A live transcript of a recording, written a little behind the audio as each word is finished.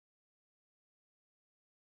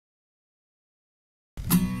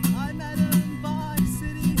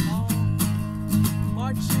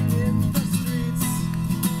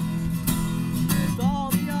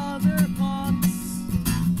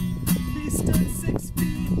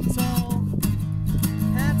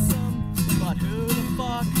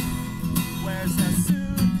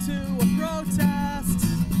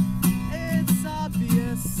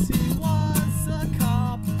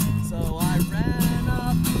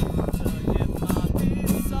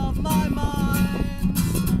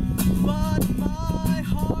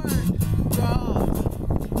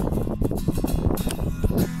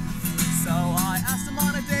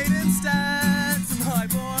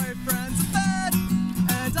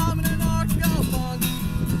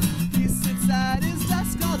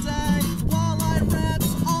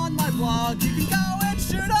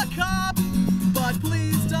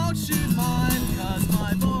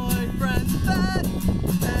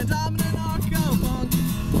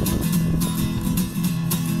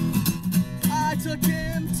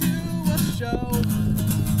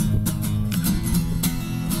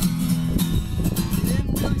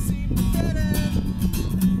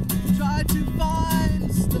tried to find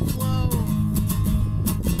the flow,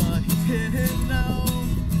 but he didn't know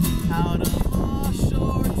how to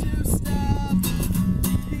offshore to step.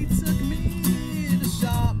 He took me to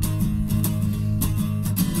shop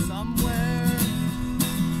somewhere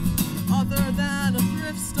other than a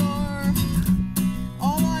thrift store.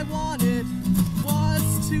 All I wanted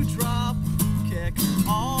was to drop kick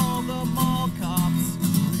all the mall cops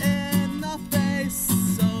in the face.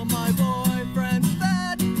 So my boyfriend's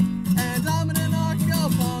fed, and I'm an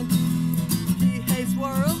anarcho-punk. He hates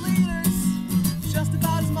world leaders just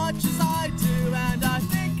about as much as I do, and I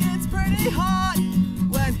think it's pretty hot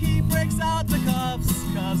when he breaks out the cuffs,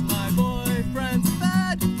 'cause my boyfriend's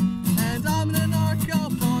fed, and I'm an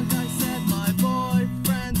anarcho-punk. I said my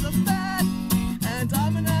boyfriend's a fed, and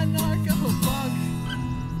I'm an anarcho-punk.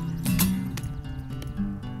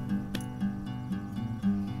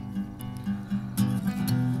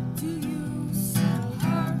 Do you sell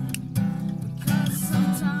her? Because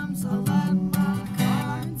sometimes I let my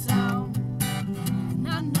cards out, and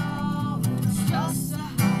I know it's just a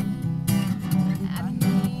habit I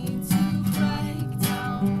need to break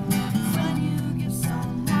down. 'Cause when you give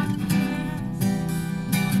someone this,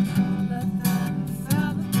 let them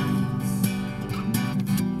feel the peace.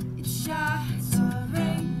 It's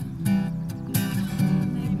shattering,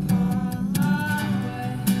 they pull away.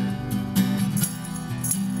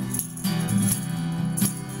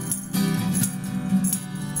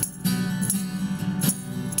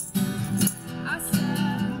 I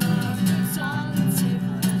set my lips on the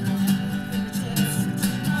table, fingertips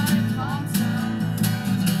reaching my palms down,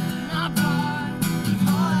 and I brought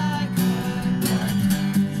all I could, but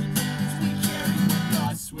things we carry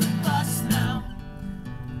with us now.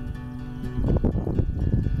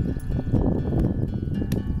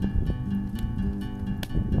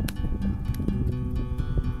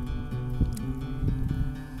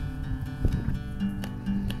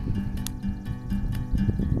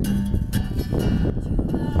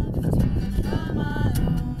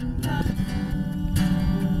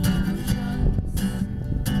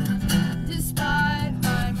 Despite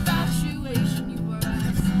my infatuation, you were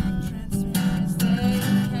as transparent as they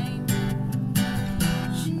came.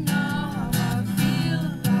 You know how I feel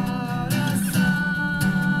about us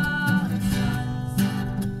sometimes.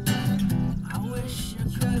 I wish you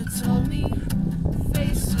could have told me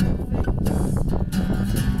face to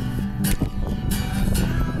face.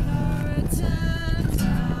 You're written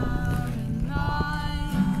down in my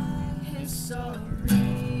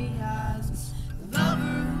history as a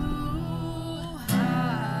lover who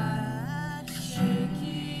had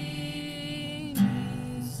shaky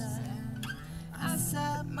knees, and I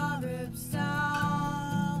set my ribs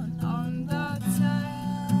down on the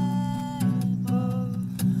table,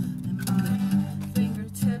 and my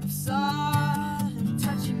fingertips are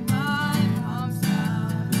touching my palms now.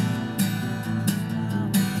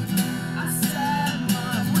 I set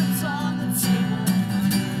my lips on the table,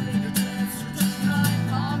 fingertips are touching my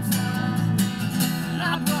palms now, and I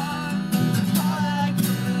brought all I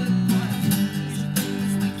could, but these are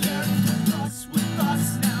things we carry with us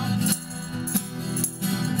now.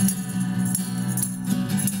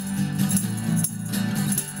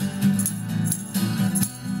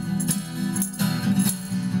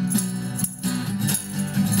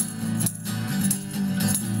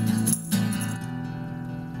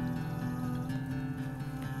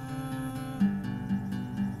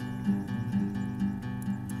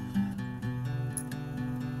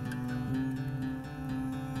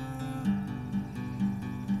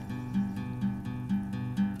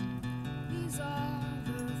 These are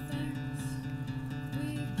the things we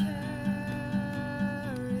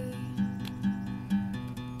carry.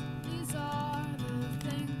 These are the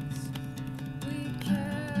things we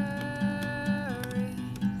carry.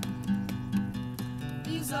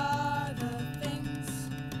 These are the things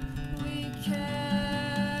we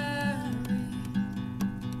carry.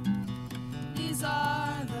 These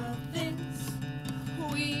are the things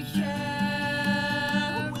we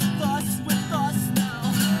carry with us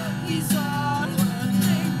now. These are the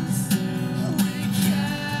things we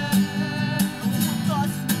carry with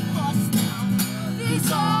us now.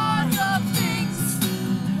 These are the things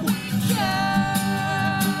we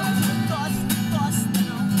carry with us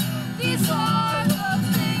now. These are the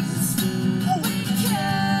things we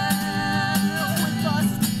carry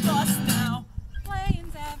with us now.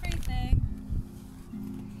 Explains everything.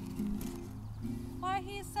 Why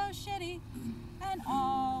he's so shitty and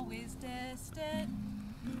always distant.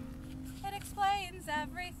 It explains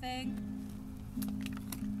everything.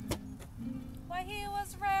 Why he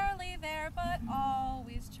was rarely there but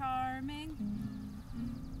always charming.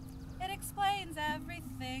 It explains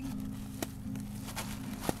everything.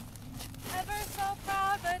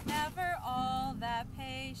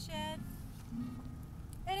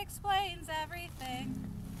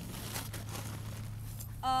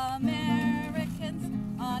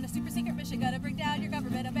 mission, gonna bring down your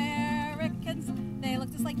government, Americans. They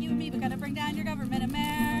look just like you and me, but gonna bring down your government,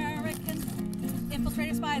 Americans.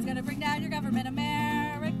 Infiltrator spies, gonna bring down your government,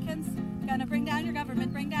 Americans. Gonna bring down your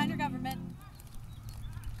government, bring down your government.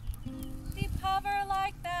 Deep cover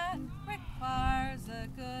like that requires a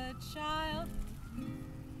good child.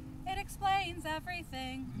 It explains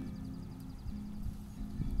everything.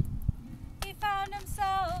 He found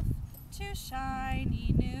himself 2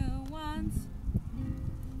 shiny new ones.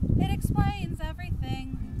 It explains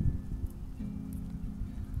everything.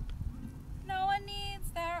 No one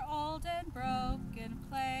needs their old and broken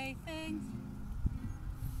playthings.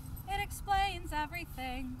 It explains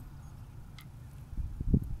everything.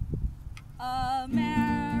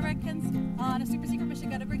 Americans on a super secret mission,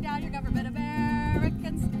 gonna bring down your government,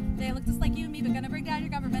 Americans. They look just like you and me, but gonna bring down your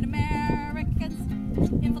government, Americans.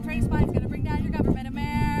 Infiltrating spies, gonna bring down your government,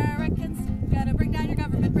 Americans. Gonna bring down your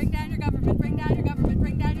government, bring down your government, bring down your government,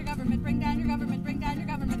 bring down your government, bring down your government, bring down your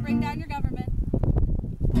government, bring down your government.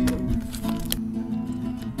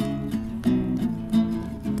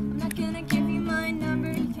 I'm not gonna give you my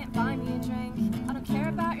number, you can't buy me a drink. I don't care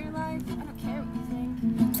about your life, I don't care what you think.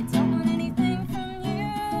 I don't want anything from you,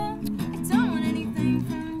 I don't want anything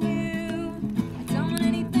from you. I don't want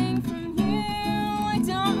anything from you, I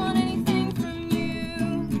don't want anything from you.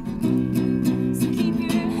 So keep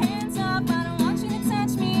your hands up, I don't want you to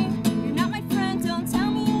touch me. You're not my friend, don't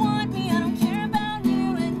tell me you want me. I don't care about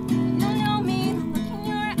you and you don't know me. The look in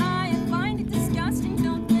your eye, I find it disgusting.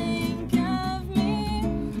 Don't think of me,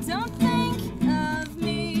 don't think of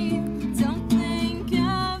me, don't think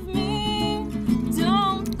of me,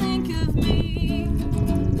 don't think of me.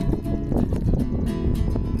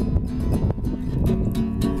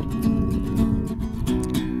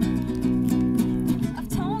 I've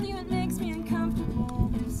told you it makes me uncomfortable,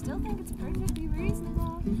 but you still think it's perfectly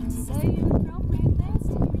reasonable to say inappropriate things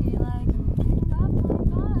to me, like pick up my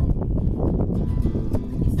body.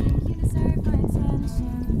 You think you deserve my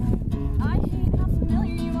attention, but I hate how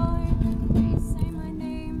familiar you are. The way you say my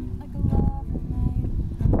name like a lover might.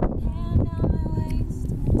 Hand down my waist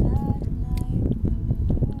and my dad at night.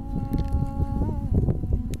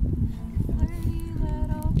 Flirty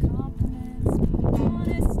little compliments, but I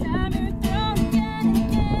wanna stab your throat again and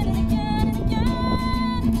again and again and again.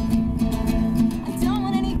 I don't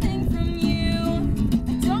want anything from you,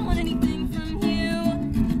 I don't want anything from you,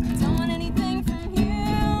 I don't want anything from you,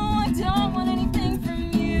 I don't want anything from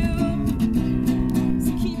you. So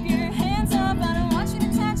keep your hands up, I don't want you to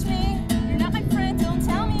touch me. You're not my friend, don't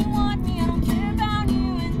tell me you want me. I don't care about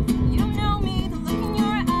you and you don't know me. The look in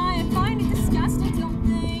your eye, I find it disgusting. Don't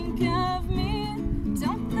think of me,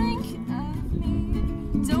 don't think of me,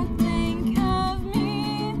 don't think of me,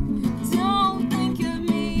 don't think of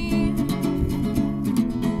me.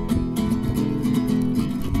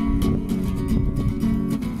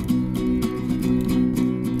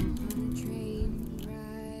 On a train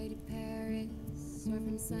ride to Paris or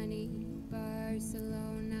from sunny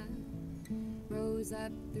Barcelona, rose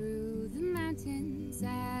up through the mountains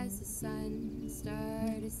as the sun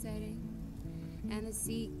started setting, and the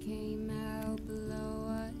sea came out below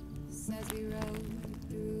us as we rode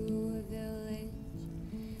through a village,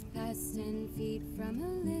 past 10 feet from a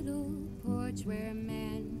little porch where a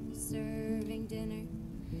man was serving dinner,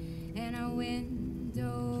 and our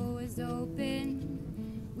window was open.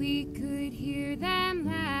 We could hear them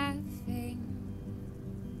laughing.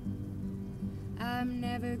 I'm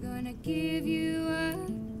never gonna give you up.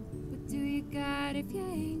 What do you got if you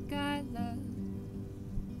ain't got love?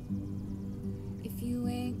 If you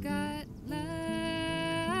ain't got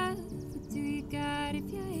love, what do you got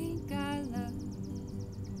if you ain't got love?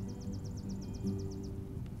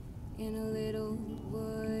 In a little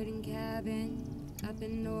wooden cabin up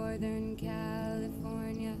in Northern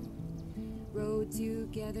California, rode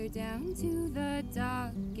together down to the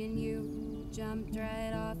dock, and you jumped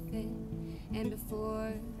right off it. And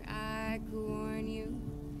before I could warn you,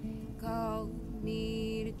 called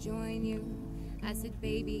me to join you. I said,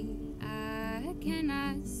 baby, I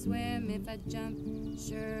cannot swim. If I jump,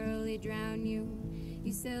 surely drown you.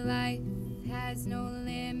 You said life has no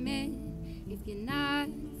limit if you're not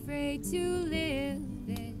afraid to live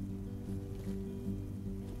it.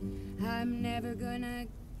 I'm never gonna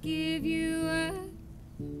give you up.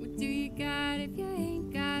 What do you got if you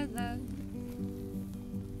ain't got love?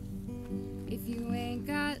 If you ain't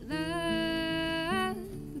got love,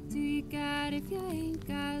 what do you got if you ain't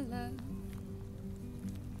got love?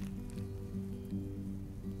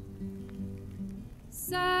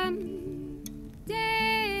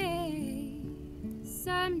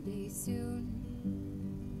 Someday soon,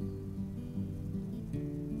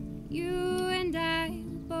 you and I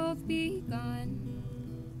will both be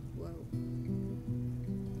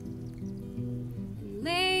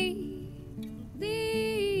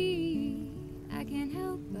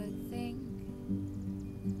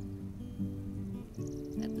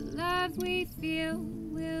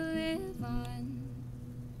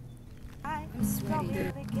don't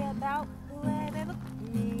really care about the way they look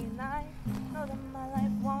at me, and I know that my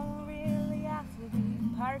life won't really have to be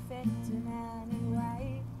perfect in any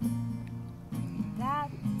way.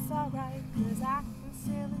 That's alright, 'cause I can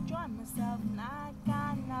still enjoy myself, and I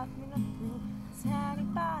got nothing to prove to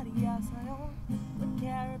anybody else. I don't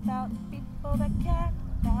care about the people that care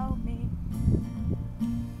about me.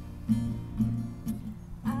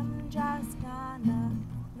 I'm just gonna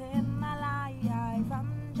live my life.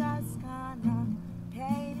 I'm just gonna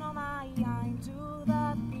pay no mind to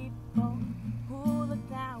the people who look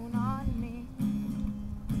down on me.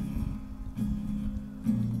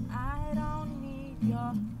 I don't need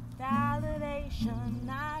your validation.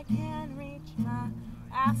 I can reach my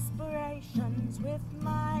aspirations with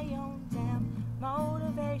my own damn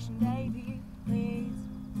motivation, baby, please.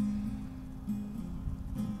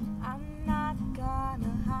 I'm not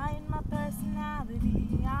gonna hide my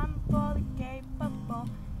personality. I'm fully capable,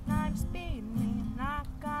 and I'm just being me. Not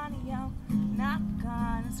gonna yell, not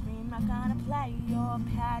gonna scream, not gonna play your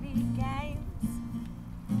petty games.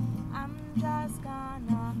 I'm just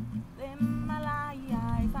gonna live my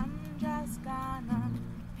life. I'm just gonna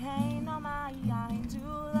pay no mind to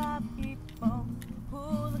the people who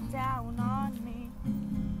look down on me.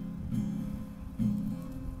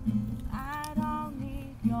 I don't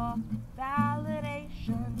need your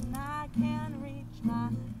validation. I can reach my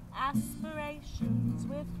aspirations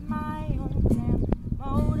with my own damn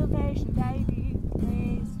motivation, baby,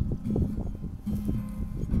 please.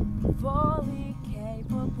 Fully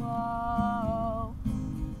capable of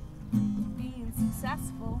being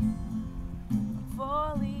successful. I'm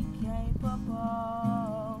fully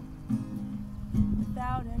capable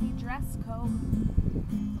without any dress code.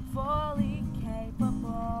 I'm fully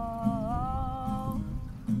capable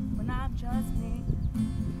when I'm just me.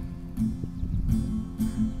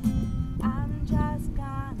 I'm just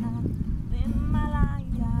gonna live my life.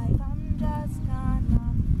 I'm just gonna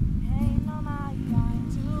pay no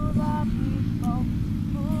mind to the people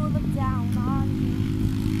who look down on me.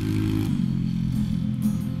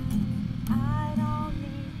 I don't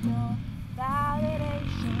need your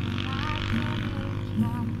validation. I can reach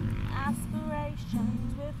my aspirations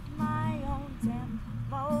with my own damn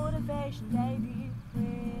motivation, baby,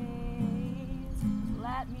 please.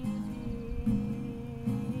 Let me be.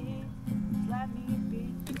 Let me be.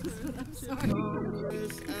 I'm sorry.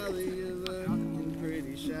 This alley is looking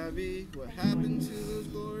pretty shabby. What happened to those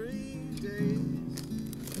glory days?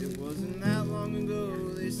 It wasn't that long ago.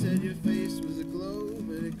 They said your face was aglow,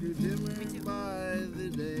 but it grew dimmer by the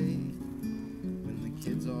day. When the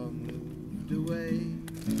kids all moved away,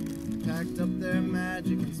 packed up their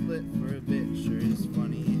magic and split for a bit. Sure is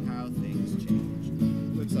funny how things change.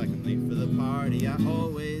 Looks like I'm late for the party. I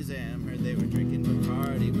always am. Heard they were drinking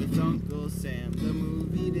Bacardi with Uncle Sam. The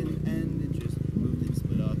movie didn't end, it just moved and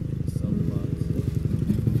split up into subplots.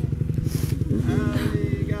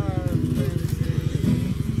 Alley got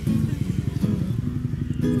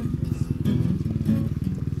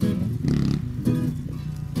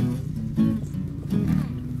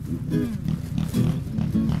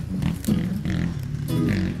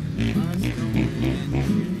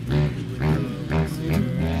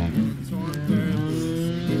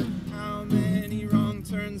how many wrong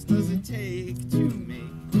turns does it take to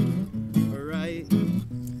make a right?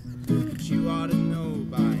 But you ought to know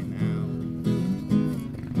by now.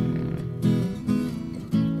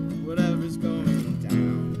 Whatever's going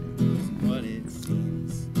down is what it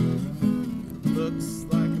seems. Looks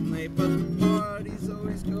like I'm late, but the party's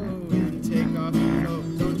always going. Take off your coat,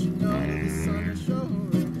 don't you know the sun is showing?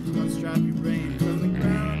 Unstrap your brain from the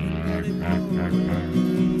ground and let it blow.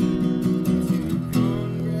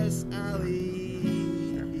 Congress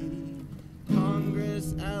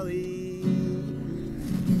Alley,